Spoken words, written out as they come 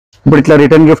ఇప్పుడు ఇట్లా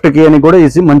return gift కి అని కూడా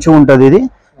ఈజీ మంచిగా ఉంటుంది ఇది.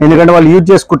 ఎందుకంటే వాళ్ళు యూజ్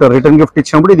చేసుకుంటారు, రిటర్న్ గిఫ్ట్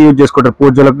ఇచ్చినప్పుడు ఇది యూజ్ చేసుకుంటారు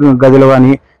పూజలకు గదిలో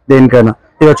కానీ దేనికైనా.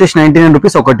 ఇది వచ్చేసి 99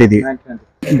 రూపీస్ ఒకటి. ఇది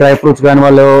డ్రై ఫ్రూట్స్ కానీ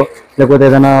వాళ్ళు లేకపోతే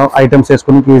ఏదైనా ఐటమ్స్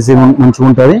వేసుకుని ఈజీ మంచిగా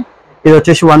ఉంటుంది. ఇది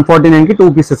వచ్చేసి 149 కి 2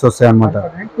 పీసెస్ వస్తాయి అనమాట.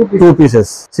 2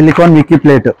 pieces silicon Mickey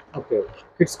plate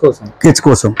kids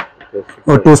కోసం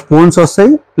 2 స్పూన్స్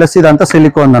వస్తాయి, ప్లస్ ఇదంతా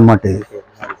సిలికాన్ అనమాట.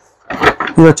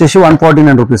 ఇది వచ్చేసి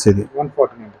 149 రూపీస్. ఇది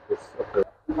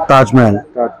తాజ్ మహల్,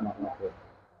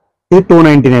 ఇది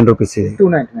 299 రూపీస్. ఇది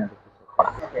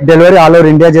డెలివరీ ఆల్ ఓవర్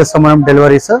ఇండియా చేస్తాం మనం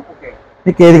డెలివరీస్.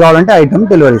 మీకు ఏది కావాలంటే ఐటమ్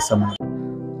డెలివరీ ఇస్తాం మనం.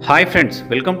 Hi friends,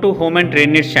 welcome to home and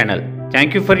trade needs channel.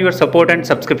 Thank you for your support and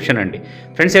subscription అండి.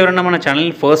 ఫ్రెండ్స్, ఎవరైనా మన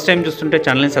ఛానల్ని ఫస్ట్ టైం చూస్తుంటే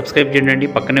ఛానల్ని సబ్స్క్రైబ్ చేయండి.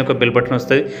 పక్కనే ఒక బెల్ బటన్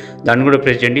వస్తుంది, దాన్ని కూడా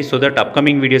ప్రెస్ చేయండి. సో దట్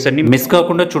అప్కమింగ్ వీడియోస్ అన్ని మిస్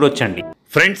కాకుండా చూడొచ్చండి.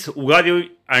 ఫ్రెండ్స్, ఉగాది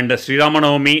అండ్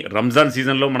శ్రీరామనవమి రంజాన్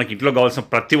సీజన్లో మనకి ఇంట్లో కావాల్సిన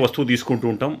ప్రతి వస్తువు తీసుకుంటూ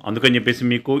ఉంటాం. అందుకని చెప్పేసి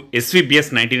మీకు SVBS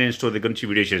 99 స్టోర్ దగ్గర నుంచి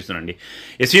వీడియో చేస్తున్నాండి.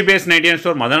 SVBS 99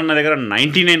 స్టోర్ మదనన్న దగ్గర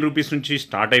 99 రూపీస్ నుంచి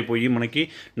స్టార్ట్ అయిపోయి మనకి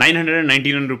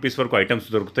 999 రూపీస్ వరకు ఐటమ్స్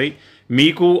దొరుకుతాయి.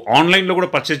 మీకు ఆన్లైన్లో కూడా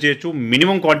పర్చేస్ చేయొచ్చు.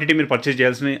 మినిమం క్వాంటిటీ మీరు పర్చేస్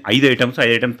చేయాల్సిన 5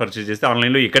 ఐటమ్స్ పర్చేస్ చేస్తే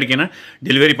ఆన్లైన్లో ఎక్కడికైనా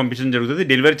డెలివరీ పంపించడం జరుగుతుంది.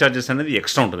 డెలివరీ ఛార్జెస్ అనేది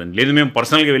ఎక్స్ట్రా ఉంటుందండి. లేదు మేము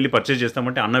పర్సనల్గా వెళ్ళి పర్చేస్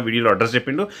చేస్తామంటే అన్న వీడియోలో అడ్రస్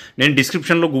చెప్పిండు, నేను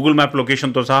డిస్క్రిప్షన్లో గూగుల్ మ్యాప్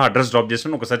లొకేషన్తో సహా అడ్రస్ డ్రాప్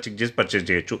చేస్తాను, ఒకసారి చెక్ చేసి పర్చేస్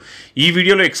చేయొచ్చు. ఈ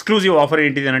వీడియోలో ఎక్స్క్లూజివ్ ఆఫర్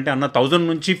ఏంటిది అంటే అన్న 1000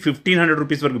 నుంచి 1500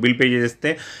 రూపీస్ వరకు బిల్ పే చేస్తే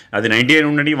అది 99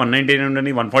 ఉండండి, 199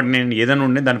 ఉండండి, 149 ఏదైనా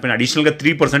ఉండండి, దానిపైన అడిషనల్గా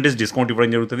 3% డిస్కౌంట్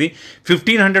ఇవ్వడం జరుగుతుంది.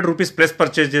 1500 రూపీస్ ప్లస్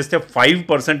పర్చేస్ చేస్తే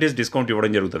 5% డిస్కౌంట్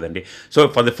ఇవ్వడం జరుగుతుందండి. So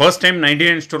for the first time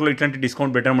 99 స్టోర్లో ఇట్లాంటి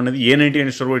డిస్కౌంట్ పెట్టడం అనేది ఏ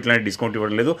 99 స్టోర్లో ఇట్లాంటి డిస్కౌంట్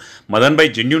ఇవ్వడం లేదు. మదన్ బై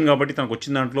జెన్యూన్ కాబట్టి తనకు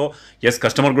వచ్చిన దాంట్లో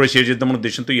కస్టమర్ కూడా షేర్ చేద్దామన్న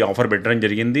ఉద్దేశంతో ఈ ఆఫర్ పెట్టడం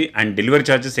జరిగింది. అండ్ డెలివరీ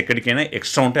ఛార్జెస్ ఎక్కడికైనా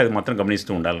ఎక్స్ట్రా ఉంటే అది మాత్రం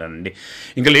గమనిస్తూ ఉండాలండి.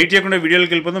 ఇంకా లేట్ చేయకుండా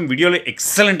వీడియోలోకి వెళ్ళిపోతాం. వీడియోలో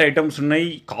ఎక్సలెంట్ ఐటమ్స్ ఉన్నాయి,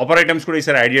 కాపర్ ఐటమ్స్ కూడా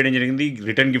ఈసారి యాడ్ చేయడం జరిగింది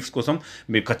రిటర్న్ గిఫ్ట్స్ కోసం.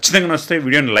 మీరు ఖచ్చితంగా నచ్చితే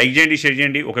వీడియోని లైక్ చేయండి, షేర్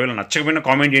చేయండి. ఒకవేళ నచ్చకపోయినా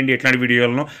కామెంట్ చేయండి ఎట్లాంటి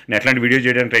వీడియోలను నేను ఎట్లాంటి వీడియో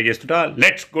చేయడానికి ట్రై చేస్తుంటా.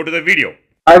 Let's go to the video.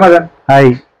 Hi Madan.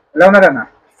 Hi, ఎలా ఉన్నారన్న?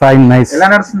 Fine, nice. ఎలా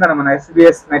నడుస్తుందన్న మన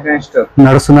SVBS 99 స్టోర్?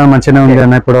 నడుస్తున్నా, మంచిగానే ఉంది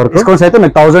అన్న. ఇప్పుడు వరకు డిస్కౌంట్స్ అయితే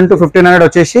మీకు 1000 to 1500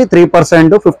 వచ్చేసి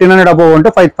 3%, 1500 అబోవ్ ఉంటే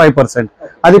 5%.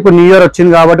 అది ఇప్పుడు న్యూ ఇయర్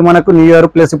వచ్చింది కాబట్టి మనకు న్యూ ఇయర్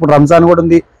ప్లస్ ఇప్పుడు రంజాన్ కూడా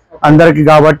ఉంది అందరికి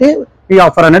కాబట్టి ఈ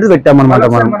ఆఫర్ అనేది పెట్టామన్నమాట.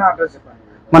 మనం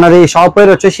మనది షాప్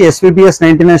పేరు వచ్చేసి SVBS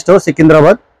 99 store,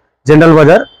 Secunderabad general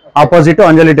Bazar opposite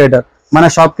అంజలి థియేటర్. మన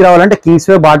షాప్ కి రావాలంటే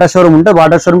కింగ్స్వే బాటా షోరూమ్ ఉంటే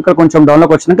బాటా షోరూమ్ కొంచెం డౌన్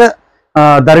లోకి వచ్చినాక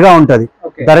దర్గా ఉంటది.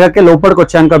 దర్గాకి లోపలికి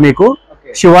వచ్చాక మీకు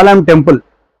శివాలయం టెంపుల్,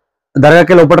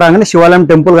 దర్గాకి లోపల రాగానే శివాలయం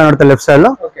టెంపుల్ కనబడుతుంది లెఫ్ట్ సైడ్ లో.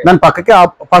 దాని పక్కకి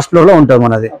ఫస్ట్ ఫ్లోర్ లో ఉంటుంది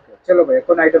మనది.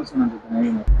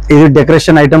 ఇది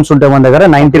డెకరేషన్ ఐటమ్స్ ఉంటాయి మన దగ్గర.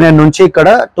 99 నుంచి ఇక్కడ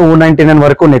 299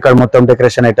 వరకు ఉన్నాయి. ఇక్కడ మొత్తం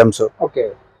డెకరేషన్ ఐటమ్స్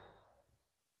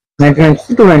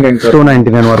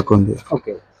 299 వరకు ఉంది.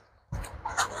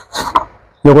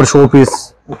 ఇది ఒక షో పీస్,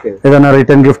 ఏదైనా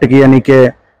రిటర్న్ గిఫ్ట్ కి అనికే,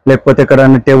 లేకపోతే ఇక్కడ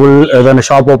టేబుల్ ఏదైనా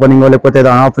షాప్ ఓపెనింగ్ లేకపోతే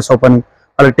ఏదైనా ఆఫీస్ ఓపెనింగ్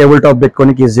వాళ్ళకి టేబుల్ టాప్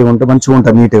పెట్టుకోనికి ఈజీగా ఉంటుంది, మంచిగా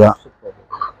ఉంటుంది నీట్ గా.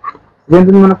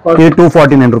 ఇది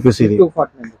 249 రూపీస్. ఇది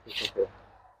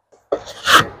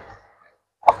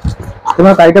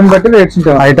ఐటమ్ బట్టి రేట్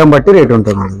ఉంటుంది. ఐటమ్ బట్టి రేట్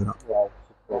ఉంటుంది మన దగ్గర.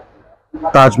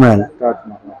 తాజ్ మహల్,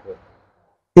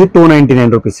 ఇది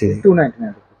 299 రూపీస్. ఇది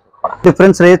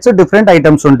డిఫరెన్స్ రేట్స్, డిఫరెంట్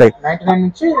ఐటమ్స్ ఉంటాయి.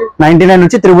 99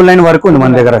 నుంచి 999 వరకు ఉంది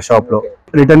మన దగ్గర షాప్ లో.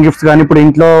 రిటర్న్ గిఫ్ట్స్ కానీ ఇప్పుడు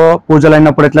ఇంట్లో పూజలు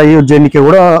అయినప్పుడు ఎట్లా యూజ్ చేయడానికి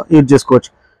కూడా యూజ్ చేసుకోవచ్చు.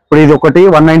 ఇప్పుడు ఇది ఒకటి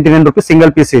 199 రూపీస్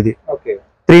సింగిల్ పీస్. ఇది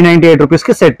 398 రూపీస్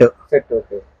కి సెట్.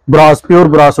 బ్రాస్, ప్యూర్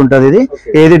బ్రాస్ ఉంటుంది. ఇది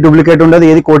ఏది డూప్లికేట్ ఉండదు,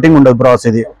 ఏది కోటింగ్ ఉండదు బ్రాస్.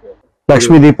 ఇది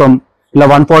లక్ష్మీ దీపం ఇలా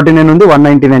 149 ఉంది,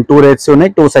 199. 2 రేట్స్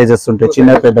ఉన్నాయి, 2 సైజెస్ ఉంటాయి, చిన్న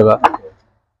పెద్దగా.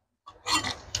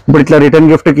 ఇప్పుడు ఇట్లా రిటర్న్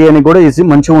గిఫ్ట్ కి అని కూడా ఈజీ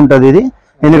మంచిగా ఉంటుంది ఇది.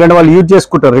 ఎందుకంటే వాళ్ళు యూజ్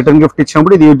చేసుకుంటారు, రిటర్న్ గిఫ్ట్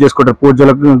ఇచ్చినప్పుడు ఇది యూజ్ చేసుకుంటారు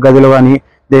పూజలకు గదిలో కానీ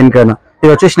దేనికైనా.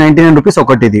 ఇది వచ్చేసి 99 రూపీస్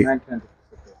ఒకటి. ఇది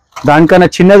దానికన్నా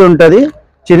చిన్నది ఉంటుంది,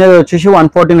 చిన్నది వచ్చేసి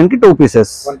 149 కి 2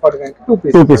 పీసెస్.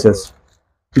 2 పీసెస్.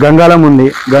 గంగాలం ఉంది,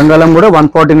 గంగాలం కూడా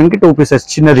 149 కి 2 పీసెస్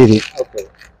చిన్నది. ఇది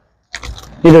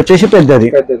ఇది వచ్చేసి పెద్దది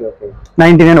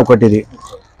 99 ఒకటి. ఇది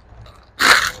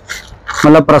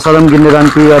మళ్ళీ ప్రసాదం గిన్నె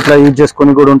దానికి అట్లా యూజ్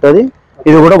చేసుకొని కూడా ఉంటది.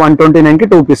 ఇది కూడా 129 కి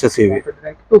 2 పీసెస్. ఇవి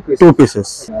 2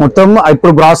 పీసెస్ మొత్తం.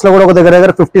 ఇప్పుడు బ్రాస్ లో కూడా ఒక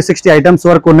దగ్గర 50-60 ఐటమ్స్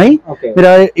వరకు ఉన్నాయి. మీరు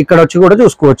ఇక్కడ వచ్చి కూడా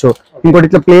చూసుకోవచ్చు. ఇంకోటి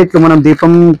ఇట్లా ప్లేట్లు, మనం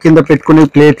దీపం కింద పెట్టుకునే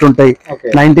ప్లేట్లు ఉంటాయి.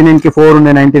 99 కి 4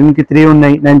 ఉన్నాయి, 99 కి 3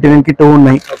 ఉన్నాయి, 99 కి 2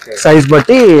 ఉన్నాయి, సైజ్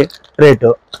బట్టి రేటు.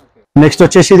 నెక్స్ట్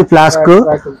వచ్చేసి ఇది ఫ్లాస్క్,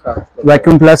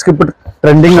 వాక్యూమ్ ఫ్లాస్క్. ఇప్పుడు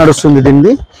ట్రెండింగ్ నడుస్తుంది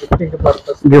దీన్ని.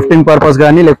 గిఫ్టింగ్ పర్పస్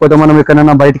కానీ లేకపోతే మనం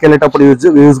ఎక్కడైనా బయటకు వెళ్ళేటప్పుడు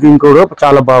యూజింగ్ కూడా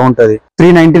చాలా బాగుంటది.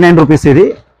 399 రూపీస్. ఇది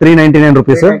 399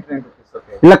 రూపీస్.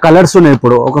 ఇలా కలర్స్ ఉన్నాయి.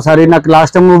 ఇప్పుడు ఒకసారి నాకు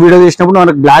లాస్ట్ టైం వీడియో చేసినప్పుడు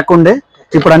మనకు బ్లాక్ ఉండే,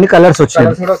 ఇప్పుడు అన్ని కలర్స్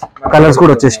వచ్చినాయి, కలర్స్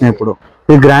కూడా వచ్చేసినాయి ఇప్పుడు.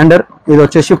 ఇది గ్రైండర్, ఇది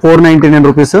వచ్చేసి 499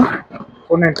 రూపీస్.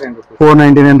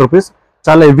 499 రూపీస్.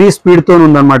 చాలా హెవీ స్పీడ్ తో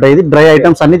ఉందన్నమాట. ఇది డ్రై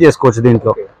ఐటమ్స్ అన్ని చేసుకోవచ్చు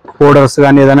దీంట్లో, పౌడర్స్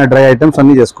కానీ ఏదైనా డ్రై ఐటమ్స్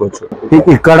అన్ని చేసుకోవచ్చు.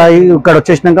 ఇక్కడ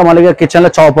వచ్చేసినాక మళ్ళీ కిచెన్ లో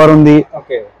చాపర్ ఉంది.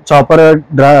 చాపర్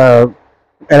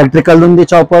ఎలక్ట్రికల్ ఉంది,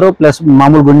 చాపర్ ప్లస్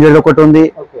మామూలు గుంజేది ఒకటి ఉంది.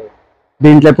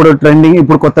 దీంట్లో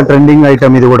ఇప్పుడు కొత్త ట్రెండింగ్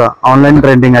ఐటమ్, ఇది కూడా ఆన్లైన్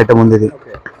ట్రెండింగ్ ఐటమ్ ఉంది. ఇది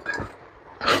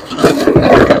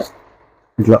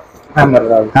ఇట్లా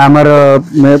హ్యామర్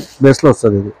బేస్ లో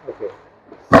వస్తుంది.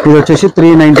 ఇది వచ్చేసి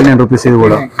 399 రూపీస్. ఇది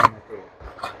కూడా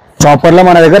చాపర్ లో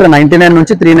మన దగ్గర 99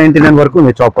 నుంచి 399 వరకు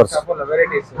ఉంది choppers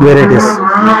varieties.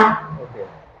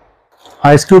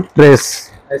 Ice cube trace,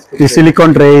 ఈ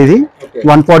సిలికాన్ ట్రే, ఇది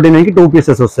 149 కి 2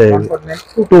 పీసెస్ వస్తాయి.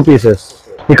 2 పీసెస్.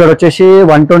 ఇక్కడ వచ్చేసి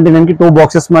 129 కి 2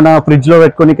 బాక్సెస్ మన ఫ్రిడ్జ్ లో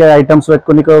పెట్టుకోనికే, ఐటమ్స్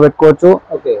పెట్టుకోవచ్చు.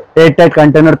 8 టైట్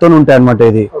కంటైనర్ తో ఉంటాయి అనమాట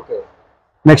ఇది.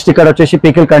 నెక్స్ట్ ఇక్కడ వచ్చేసి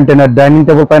పికిల్ కంటైనర్, డైనింగ్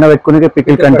టేబుల్ పైన పెట్టుకునే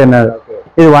పికిల్ కంటైనర్.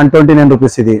 ఇది 129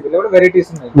 రూపీస్. ఇది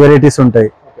వెరైటీస్ ఉంటాయి.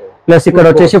 ప్లస్ ఇక్కడ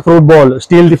వచ్చేసి fruit bowl,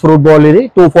 steel the fruit bowl, ఇది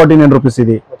 249 రూపీస్.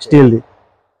 ఇది steel the.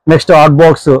 Next hot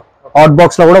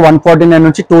box లో కూడా 149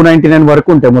 నుంచి 299 వరకు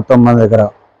ఉంటాయి మొత్తం మన దగ్గర.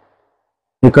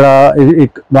 ఇక్కడ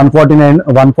 149,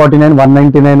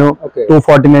 199,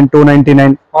 249,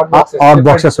 299 hot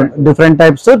boxes, different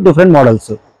types, different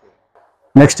models.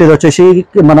 Next ఇది వచ్చేసి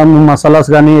మనం మసాలాస్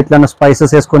కానీ ఇట్లా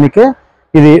స్పైసెస్ వేసుకోనికే,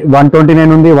 ఇది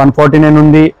 129 ఉంది, 149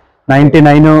 ఉంది,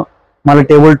 99. మళ్ళీ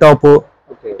టేబుల్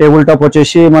టాప్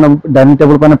వచ్చేసి మనం డైనింగ్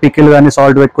టేబుల్ పైన పికిల్ కానీ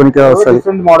సాల్ట్ పెట్టుకోనికే వస్తుంది.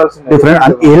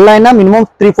 డిఫరెంట్ ఎల్లైనా మినిమం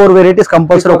 3-4 వెరైటీస్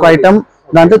కంపల్సరీ ఒక ఐటమ్,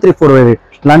 దాంట్లో 3-4 వెరైటీ.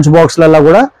 లంచ్ బాక్స్ లలో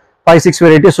కూడా 5-6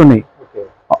 వెరైటీస్ ఉన్నాయి.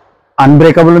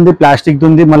 అన్బ్రేకబుల్ ఉంది, ప్లాస్టిక్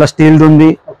ఉంది, మళ్ళీ స్టీల్ ఉంది,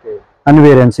 అన్ని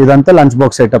వేరియంట్స్. ఇదంతా లంచ్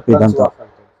బాక్స్ సెటప్ ఇదంతా.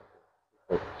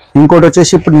 ఇంకోటి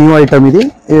వచ్చేసి ఇప్పుడు న్యూ ఐటమ్, ఇది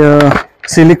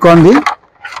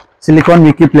సిలికాన్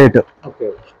మిక్కీ ప్లేట్,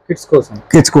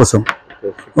 కిడ్స్ కోసం.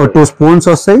 2 స్పూన్స్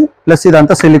వస్తాయి, ప్లస్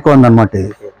ఇదంతా సిలికాన్ అనమాట.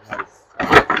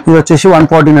 ఇది వచ్చేసి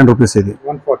 149 రూపీస్. ఇది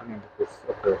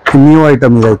న్యూ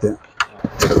ఐటమ్. ఇదైతే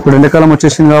ఇప్పుడు ఎండాకాలం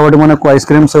వచ్చేసింది కాబట్టి మనకు ఐస్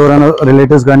క్రీమ్స్ ఎవరైనా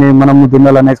రిలేటివ్స్ కానీ మనం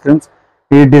తినాలని ఐస్ క్రీమ్స్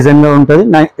ఈ డిజైన్ గా ఉంటుంది.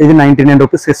 ఇది 99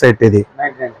 రూపీస్ సెట్. ఇది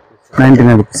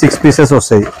 99 రూపీస్, 6 పీసెస్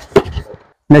వస్తాయి.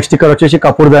 నెక్స్ట్ ఇక్కడ వచ్చేసి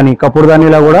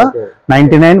కపూర్దానీలో కూడా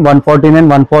 99, 149,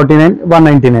 149,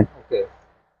 199.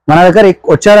 మన దగ్గర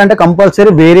వచ్చారంటే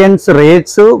కంపల్సరీ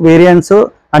వేరియంట్స్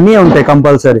అన్ని ఉంటాయి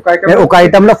కంపల్సరీ. ఒక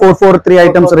ఐటమ్ లో 3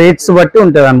 ఐటమ్స్ రేట్స్ బట్టి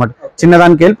ఉంటది అనమాట.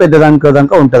 చిన్నదానికి వెళ్ళి పెద్దదానికి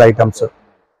దాకా ఉంటది ఐటమ్స్.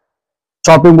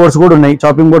 చాపింగ్ బోర్డ్స్ కూడా ఉన్నాయి.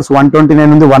 చాపింగ్ బోర్డ్స్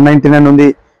 129 ఉంది, 199 ఉంది,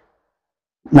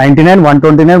 99,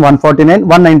 129, 149,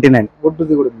 199.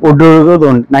 వుడ్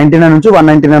 99 నుంచి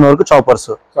 199 వరకు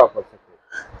చాపర్స్.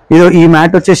 ఇది ఈ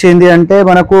మ్యాట్ వచ్చేసి ఏంటి అంటే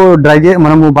మనకు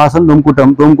మనము బాసలు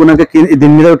దుమ్ముకున్నాక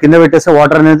దీని మీద కింద పెట్టేస్తే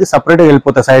వాటర్ అనేది సపరేట్ గా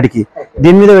వెళ్ళిపోతుంది సైడ్ కి.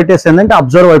 దీని మీద పెట్టేస్తే ఏంటంటే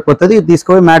అబ్జర్వ్ అయిపోతుంది.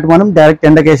 తీసుకుపోయి మ్యాట్ మనం డైరెక్ట్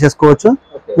ఎండకి వేసేసుకోవచ్చు,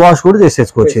 వాష్ కూడా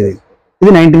చేసేసుకోవచ్చు.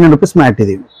 ఇది 99 రూపీస్ మ్యాట్.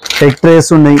 ఇది ఎగ్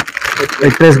ట్రేస్ ఉన్నాయి.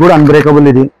 ఎగ్ ట్రేస్ కూడా అన్బ్రేకబుల్.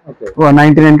 ఇది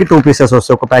 99 కి 2 పీసెస్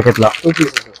వస్తాయి ఒక ప్యాకెట్ లో,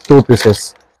 2 పీసెస్.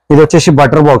 ఇది వచ్చేసి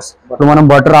బటర్ బాక్స్. ఇప్పుడు మనం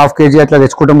బటర్ 1/2 kg అట్లా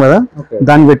తెచ్చుకుంటాం కదా,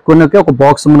 దాన్ని పెట్టుకున్నాక ఒక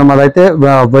బాక్స్ మనం అదైతే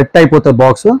వెట్ అయిపోతుంది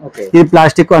బాక్స్. ఇది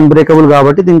ప్లాస్టిక్ అన్బ్రేకబుల్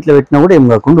కాబట్టి దీంట్లో పెట్టినా కూడా ఏం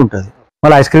కాకుండా ఉంటుంది.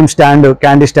 మళ్ళీ ice cream stand,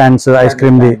 candy stands, ice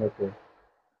cream the,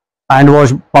 hand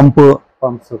wash pump,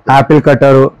 Apple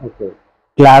cutter,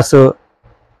 glass,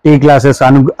 tea glasses,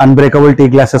 unbreakable tea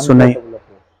glasses ఉన్నాయి.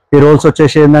 ఈ రోల్స్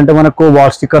వచ్చేసి ఏంటంటే మనకు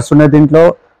వాల్ స్టిక్కర్స్ ఉన్నాయి. దీంట్లో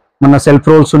మన సెల్ఫ్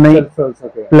రోల్స్ ఉన్నాయి.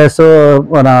 ప్లస్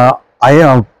మన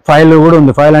ఫైల్ కూడా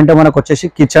ఉంది. ఫైల్ అంటే మనకు వచ్చేసి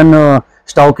కిచెన్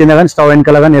స్టవ్ కింద కానీ స్టవ్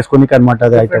వెనకాల కానీ వేసుకోనికి అనమాట.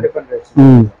 అది ఐటమ్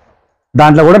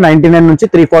దాంట్లో కూడా 99 నుంచి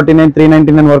 349,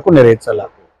 399 వరకు ఉన్నాయి రేట్స్ అలా.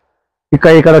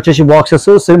 ఇక్కడ వచ్చేసి బాక్సెస్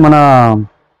మన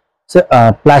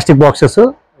plastic boxes,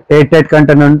 8 tight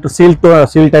container,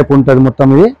 seal type ఉంటుంది మొత్తం.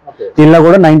 ఇది దీనిలో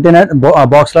కూడా 99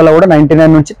 బాక్స్లలో కూడా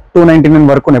 99 నుంచి 299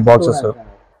 వరకు ఉన్నాయి boxes.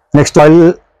 Next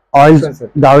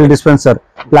oil dispenser,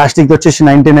 plastic వచ్చేసి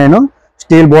 99,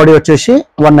 స్టీల్ బాడీ వచ్చేసి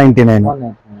 199.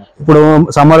 ఇప్పుడు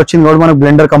సమ్మర్ వచ్చింది కూడా మనకు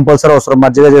బ్లెండర్ కంపల్సరీ అవసరం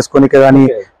మజ్జిగ చేసుకోనికి కానీ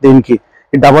దీనికి.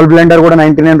 ఈ డబుల్ బ్లెండర్ కూడా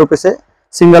 99 రూపీసే.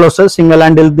 సింగిల్ వస్తుంది, సింగిల్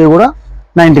హ్యాండిల్ కూడా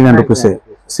 99 రూపీసే.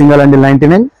 సింగిల్ హ్యాండిల్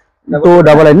 99, 2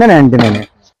 డబుల్ అయితే 99.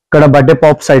 ఇక్కడ బర్త్డే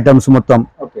పాప్స్ ఐటమ్స్ మొత్తం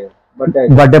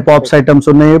బర్త్డే పాప్స్ ఐటమ్స్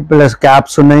ఉన్నాయి. ప్లస్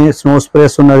క్యాప్స్ ఉన్నాయి, స్నో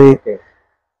స్ప్రేస్ ఉన్నది,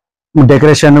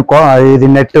 డెకరేషన్, ఇది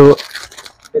నెట్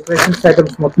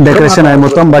డెకరేషన్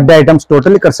మొత్తం బర్త్డే ఐటమ్స్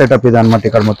టోటల్ ఇక్కడ సెటప్ ఇది అనమాట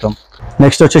ఇక్కడ మొత్తం.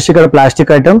 నెక్స్ట్ వచ్చేసి ఇక్కడ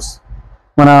ప్లాస్టిక్ ఐటమ్స్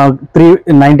మన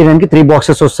 399 కి 3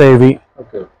 బాక్సెస్ వస్తాయి. ఇవి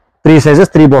 3 సైజెస్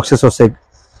 3 బాక్సెస్ వస్తాయి.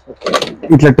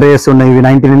 ఇట్లా ట్రేస్ ఉన్నాయి. ఇవి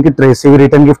 99 కి ట్రేస్. ఇవి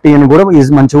రిటర్న్ గిఫ్ట్ అని కూడా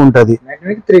మంచిగా ఉంటది.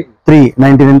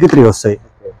 99 కి 3 వస్తాయి.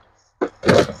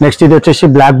 నెక్స్ట్ ఇది వచ్చేసి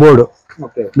బ్లాక్ బోర్డ్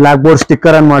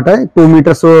స్టిక్కర్ అనమాట. 2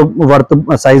 మీటర్స్ వర్త్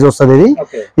సైజ్ వస్తుంది.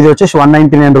 ఇది వచ్చేసి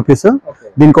 199 రూపీస్.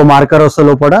 దీనికి మార్కర్ వస్తుంది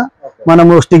లోపల.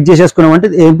 మనము స్టిక్ చేసేసుకున్నామంటే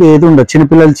ఏది ఉండదు,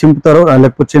 చిన్నపిల్లలు చింపుతారో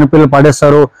లేకపోతే చిన్నపిల్లలు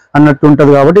పడేస్తారో అన్నట్టు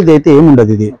ఉంటది కాబట్టి ఇది అయితే ఏమి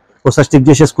ఉండదు. ఇది ఒకసారి స్టిక్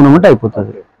చేసేసుకున్నామంటే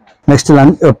అయిపోతుంది. Next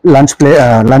lunch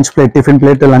plate, tiffin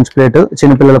plate, lunch plate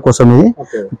చిన్నపిల్లల కోసం. ఇది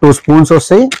 2 స్పూన్స్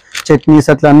వస్తాయి. చట్నీస్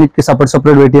అట్లా అన్నిటికీ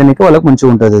సపరేట్ పెట్టడానికి వాళ్ళకి మంచిగా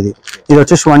ఉంటుంది. ఇది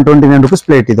వచ్చేసి 129 రూపీస్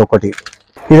ప్లేట్. ఇది ఒకటి.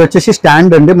 ఇది వచ్చేసి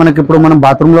స్టాండ్ అండి, మనకి ఇప్పుడు మనం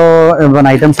బాత్రూమ్ లో ఏమైనా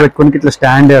ఐటమ్స్ పెట్టుకోనికి ఇట్లా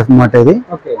స్టాండ్ అనమాట. ఇది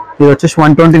వచ్చేసి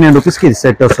 129 రూపీస్ కి ఇది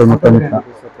సెట్ వస్తుంది మొత్తం ఇట్లా.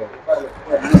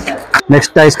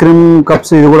 నెక్స్ట్ ఐస్ క్రీమ్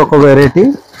కప్స్, ఇది కూడా ఒక variety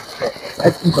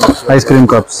ice cream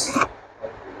cups,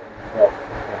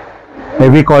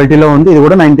 heavy క్వాలిటీలో ఉంది. ఇది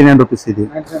కూడా 99 రూపీస్. ఇది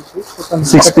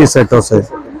 6 పీస్ సెట్ వస్తుంది.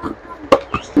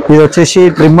 ఇది వచ్చేసి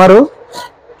ట్రిమ్మర్,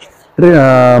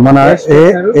 మన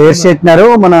ఎయిర్ స్ట్రైట్నర్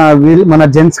మన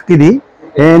జెంట్స్ కి. ఇది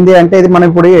ఏంటి అంటే ఇది మనం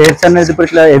ఇప్పుడు ఎయిర్స్ అనేది ఇప్పుడు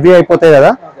ఇట్లా హెవీ అయిపోతాయి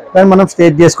కదా, దాన్ని మనం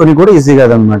స్ట్రైట్ చేసుకొని కూడా ఈజీ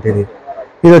కదా అనమాట.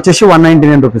 ఇది వచ్చేసి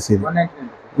 199 రూపీస్. ఇది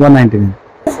 199.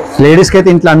 లేడీస్ కి అయితే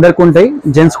ఇంట్లో అందరికి ఉంటాయి,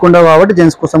 జెంట్స్ కి ఉండవు కాబట్టి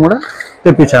జెంట్స్ కోసం కూడా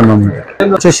తెప్పించాను అనమాట.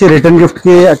 వచ్చేసి రిటర్న్ గిఫ్ట్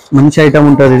కి మంచి ఐటమ్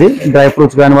ఉంటుంది. ఇది డ్రై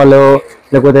ఫ్రూట్స్ కానీ వాళ్ళు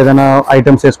లేకపోతే ఏదైనా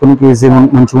ఐటమ్స్ వేసుకుని ఈజీ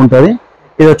మంచిగా ఉంటుంది.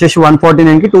 ఇది వచ్చేసి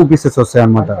 149 కి 2 పీసెస్ వస్తాయి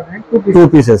అనమాట. 2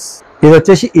 పీసెస్. ఇది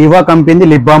వచ్చేసి ఈవా కంపెనీ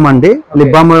లిప్ బామ్ అండి.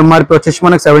 లిప్ బామ్ ఎంఆర్పి వచ్చేసి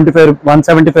మనకు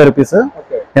 175 రూపీస్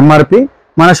ఎంఆర్పి.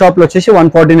 మన షాప్ లో వచ్చేసి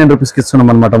 149 రూపీస్ కి ఇస్తున్నాం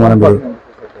అనమాట. మనకి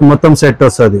మొత్తం సెట్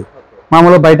వస్తుంది.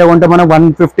 మామూలుగా బయట కొంటే మనం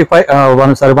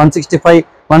 165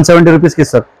 170 రూపీస్ కి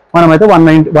ఇస్తారు, మనం అయితే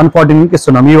 149 కి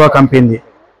ఇస్తున్నాం. Eva company.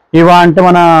 ఈవా అంటే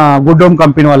మన గుడ్ హోమ్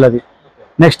కంపెనీ వాళ్ళది.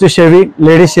 Next shaving,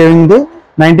 ladies shaving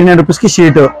 99 rupees కి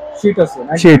షీట్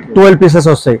 12 పీసెస్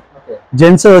వస్తాయి.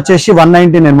 జెంట్స్ వచ్చేసి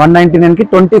 199 కి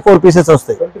 24 పీసెస్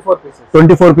వస్తాయి.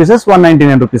 24 పీసెస్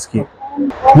 199 రూపీస్ కి.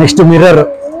 Next mirror.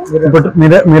 ఇప్పుడు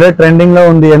మిర్రర్ ట్రెండింగ్ లో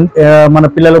ఉంది. మన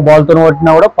పిల్లలు బాల్ తో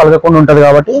కొట్టినా కూడా పలగకుండా ఉంటది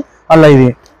కాబట్టి అలా ఇది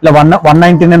ఇలా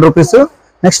 199 రూపీస్.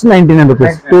 Next 99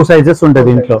 rupees. 2 సైజెస్ ఉంటుంది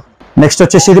దీంట్లో. నెక్స్ట్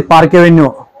వచ్చేసి ఇది పార్క్ ఎవెన్యూ.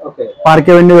 పార్క్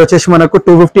ఎవెన్యూ వచ్చేసి మనకు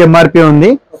 250 ఎంఆర్పి ఉంది,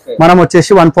 మనం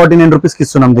వచ్చేసి 149 రూపీస్ కి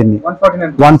ఇస్తున్నాం దీన్ని.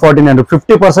 149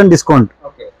 50% డిస్కౌంట్.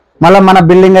 మళ్ళీ మన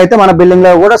బిల్డింగ్ అయితే మన బిల్డింగ్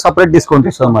లో కూడా సపరేట్ డిస్కౌంట్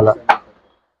ఇస్తాం. మళ్ళీ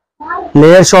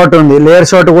లేయర్ షార్ట్ ఉంది. లేయర్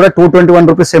షార్ట్ కూడా 221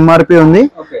 రూపీస్ ఎంఆర్పి ఉంది,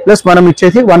 ప్లస్ మనం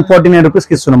ఇచ్చేసి 149 రూపీస్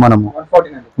కి ఇస్తున్నాం మనము.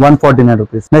 149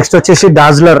 రూపీస్. నెక్స్ట్ వచ్చేసి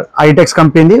డాజ్లర్ ఐటెక్స్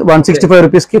కంపెనీ 165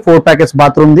 రూపీస్ కి 4 ప్యాకెట్స్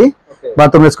బాత్రూమ్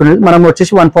వేసుకునేది మనం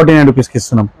వచ్చేసి 149 రూపీస్ కి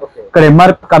ఇస్తున్నాం. ఇక్కడ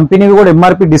ఎంఆర్పి కంపెనీ కూడా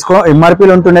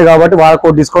ఎంఆర్పీలో ఉంటుండే కాబట్టి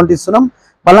వాళ్ళకు డిస్కౌంట్ ఇస్తున్నాం.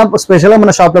 మళ్ళీ స్పెషల్ గా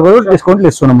మన షాప్ లో కూడా డిస్కౌంట్లు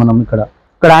ఇస్తున్నాం మనం.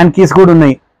 ఇక్కడ హ్యాండ్ కీస్ కూడా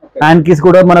ఉన్నాయి. హ్యాండ్ కీస్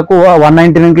కూడా మనకు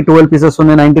 199 కి 12 పీసెస్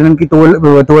ఉన్నాయి, 99 కి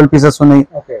 12 పీసెస్ ఉన్నాయి.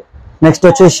 నెక్స్ట్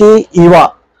వచ్చేసి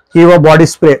ఈవా బాడీ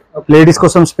స్ప్రే, లేడీస్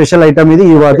కోసం స్పెషల్ ఐటమ్ ఇది.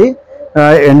 ఈవాది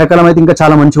ఎండాకాలం అయితే ఇంకా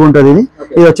చాలా మంచిగా ఉంటుంది.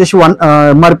 ఇది వచ్చేసి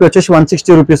ఎంఆర్పి వచ్చేసి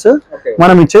 160 రూపీస్,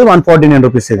 మనం ఇచ్చేది 149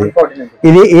 రూపీస్.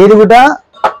 ఇది ఏది కూడా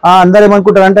అందరు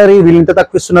ఏమనుకుంటారు అంటే వీళ్ళు ఇంత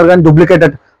తక్కువ ఇస్తున్నారు కానీ డూప్లికేట్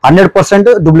 100%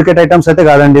 డూప్లికేట్ ఐటమ్స్ అయితే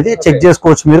కాదండి. ఇది చెక్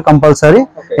చేసుకోవచ్చు మీరు కంపల్సరీ,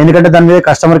 ఎందుకంటే దాని మీద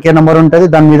కస్టమర్ కేర్ నెంబర్ ఉంటుంది,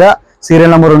 దాని మీద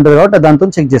సీరియల్ నెంబర్ ఉంటుంది కాబట్టి దాంతో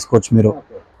చెక్ చేసుకోవచ్చు మీరు.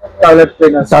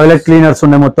 టాయిలెట్ క్లీనర్స్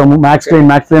ఉన్నాయి మొత్తం. మ్యాక్స్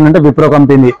క్లీన్ అంటే విప్రో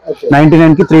కంపెనీ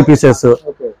 99 కి 3 పీసెస్.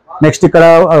 నెక్స్ట్ ఇక్కడ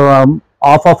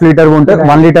హాఫ్ లీటర్ ఉంటే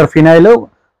 1 లీటర్ ఫినాయిల్,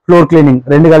 ఫ్లోర్ క్లీనింగ్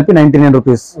రెండు కలిపి 99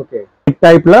 రూపీస్.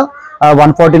 టైప్ లో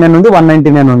 149 ఉంది,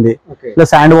 199 ఉంది.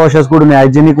 ప్లస్ హ్యాండ్ వాషెస్ కూడా ఉన్నాయి.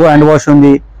 హైజీనిక్ హ్యాండ్ వాష్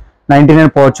ఉంది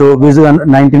 99 పోవచ్చు. విజ్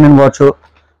 99 వాచ్.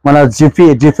 మన జిఫీ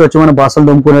వచ్చి మన బాసలు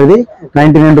దుమ్ముకునేది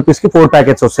 99 రూపీస్ కి 4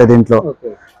 ప్యాకెట్స్ వస్తాయి దీంట్లో.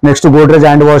 నెక్స్ట్ గోడ్రేజ్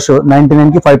హ్యాండ్ వాష్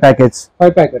 99 కి 5 ప్యాకెట్స్.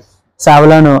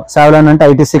 సావలాన్ అంటే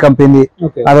ఐటీసీ కంపెనీ,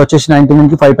 అది వచ్చేసి 99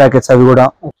 కి 5 ప్యాకెట్స్. అవి కూడా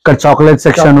ఇక్కడ చాక్లెట్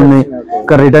సెక్షన్ ఉంది.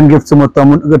 ఇక్కడ రిటర్న్ గిఫ్ట్స్ మొత్తం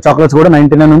చాక్లెట్స్ కూడా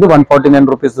 99 ఉంది, 149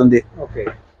 రూపీస్ ఉంది.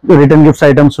 రిటర్న్ గిఫ్ట్స్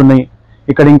ఐటమ్స్ ఉన్నాయి.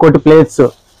 ఇక్కడ ఇంకోటి ప్లేట్స్,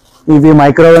 ఇవి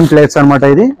మైక్రోవేవ్ ప్లేట్స్ అనమాట.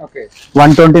 ఇది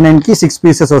 129 కి 6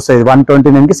 పీసెస్ వస్తాయి.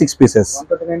 129 కి 6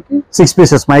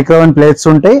 పీసెస్ మైక్రోవేవ్ ప్లేట్స్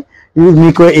ఉంటాయి. ఇవి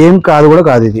మీకు ఏం కాదు కూడా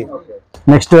కాదు ఇది.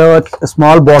 Next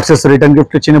small boxes, return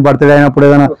gift చిన్న బర్త్డే అయినప్పుడు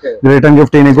ఏదైనా రిటర్న్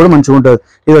గిఫ్ట్ అయినా కూడా మంచిగా ఉంటుంది.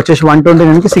 ఇది వచ్చేసి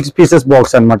 129 కి 6 పీసెస్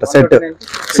బాక్స్ అనమాట. సెట్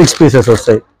 6 పీసెస్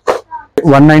వస్తాయి.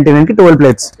 199 కి 12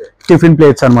 ప్లేట్స్, టిఫిన్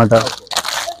ప్లేట్స్ అనమాట.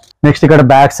 నెక్స్ట్ ఇక్కడ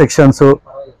బ్యాగ్ సెక్షన్స్,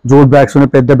 జూట్ బ్యాగ్స్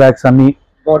ఉన్నాయి, పెద్ద బ్యాగ్స్ అన్ని.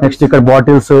 నెక్స్ట్ ఇక్కడ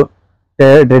బాటిల్స్,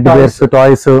 రెడ్ బేర్స్,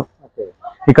 టాయ్స్.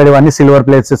 ఇక్కడ ఇవన్నీ సిల్వర్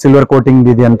ప్లేట్స్, సిల్వర్ కోటింగ్.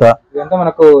 ఇది అంతా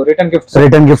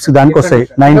రిటర్న్ గిఫ్ట్స్ దానికి వస్తాయి.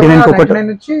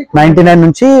 99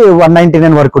 నుంచి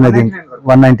 199 వరకు ఉన్నది.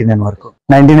 199 వరకు.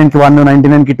 99 కి 1,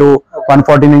 99 కి 2,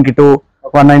 149 కి 2,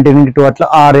 199 కి 2 అట్లా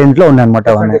ఆ రేంజ్ లో ఉన్నాయి అనమాట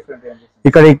అవన్నీ.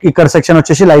 ఇక్కడ సెక్షన్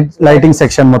వచ్చేసి లైటింగ్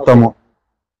సెక్షన్ మొత్తము.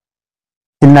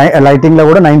 లైటింగ్ లో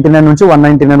కూడా 99 నుంచి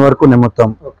 199 వరకు ఉన్నాయి మొత్తం.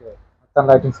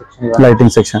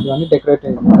 Lighting section.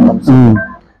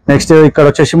 నెక్స్ట్ ఇక్కడ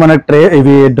వచ్చేసి మన ట్రే,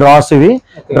 ఇవి డ్రాస్. ఇవి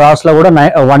డ్రాస్ లో కూడా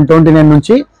 129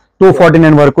 నుంచి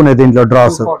 249 వరకు ఉన్నాయి దీంట్లో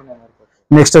డ్రాస్.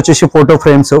 నెక్స్ట్ వచ్చేసి ఫోటో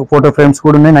ఫ్రేమ్స్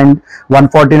కూడా ఉన్నాయి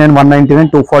 149, 199,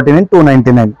 249,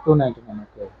 299.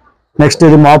 299. నెక్స్ట్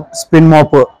ఇది స్పిన్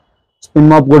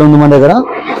మాప్ కూడా ఉంది మన దగ్గర.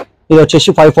 ఇది వచ్చేసి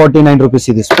 549 రూపీస్.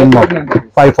 ఇది spin MOP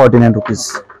 549 rupees.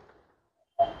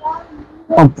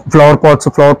 Flower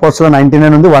pots లో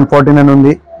 99 ఉంది, 149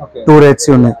 ఉంది. 2 రేట్స్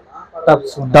ఉన్నాయి.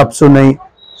 టబ్స్ ఉన్నాయి,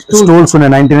 స్టూల్స్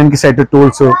ఉన్నాయి. 99 కి సెట్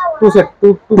టూల్స్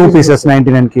 2 పీసెస్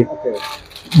 99 కి.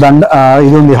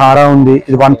 ఇది ఉంది, హారా ఉంది.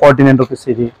 ఇది 149 రూపీస్.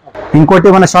 ఇది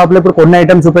ఇంకోటి మన షాప్ లో ఇప్పుడు కొన్ని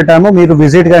ఐటమ్స్ చూపెట్టాము, మీరు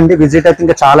విజిట్ కండి. విజిట్ అయితే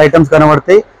ఇంకా చాలా ఐటమ్స్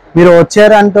కనబడతాయి. మీరు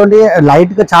వచ్చారు అంటే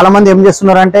లైట్ గా చాలా మంది ఏం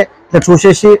చేస్తున్నారు అంటే ఇట్లా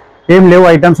చూసేసి ఏం లేవు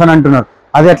ఐటమ్స్ అని అంటున్నారు.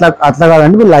 అది అట్లా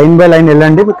కాదండి, మీరు లైన్ బై లైన్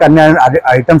వెళ్ళండి, మీకు అన్ని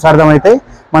ఐటమ్స్ అర్థమవుతాయి.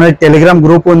 మన టెలిగ్రామ్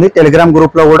గ్రూప్ ఉంది, టెలిగ్రామ్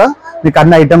గ్రూప్ లో కూడా మీకు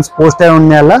అన్ని ఐటమ్స్ పోస్ట్ అయి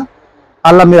ఉన్నాయి.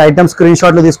 అలా మీరు ఐటమ్స్ స్క్రీన్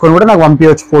షాట్లు తీసుకొని కూడా నాకు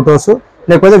పంపించవచ్చు ఫొటోస్.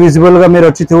 లేకపోతే విజిబుల్ గా మీరు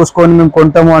వచ్చి చూసుకొని మేము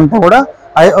కొంటాము అంటే కూడా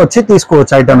వచ్చి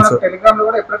తీసుకోవచ్చు. ఐటమ్స్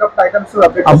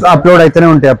అప్లోడ్ అయితేనే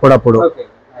ఉంటాయి అప్పుడప్పుడు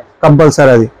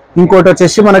కంపల్సరీ. అది ఇంకోటి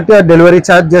వచ్చేసి మనకి డెలివరీ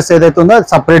ఛార్జెస్ ఏదైతే ఉందో అది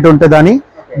సపరేట్ ఉంటుంది. దాని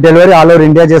డెలివరీ ఆల్ ఓవర్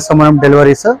ఇండియా చేస్తాం మనం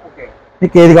డెలివరీస్.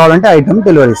 మీకు ఏది కావాలంటే ఐటమ్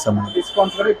డెలివరీ ఇస్తాం మనం.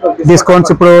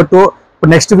 డిస్కౌంట్స్ ఇప్పుడు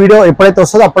నెక్స్ట్ వీడియో ఎప్పుడైతే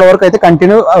వస్తుందో అప్పటి వరకు అయితే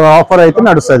కంటిన్యూ ఆఫర్ అయితే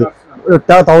నడుస్తుంది.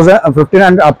 1500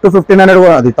 అప్ టు 1500,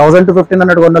 అది 1000 to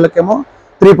 1500 కొన్నోళ్ళకేమో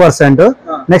 3%,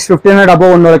 next 1500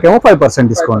 above ఉన్నోళ్ళకేమో 5%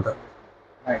 discount.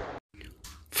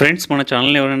 Friends, మన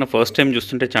ఛానల్ ఎవరైనా ఫస్ట్ టైం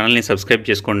చూస్తుంటే ఛానల్ని సబ్స్క్రైబ్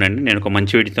చేసుకోండి అండి. నేను ఒక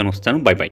మంచి వీడియోతో వస్తాను. By by.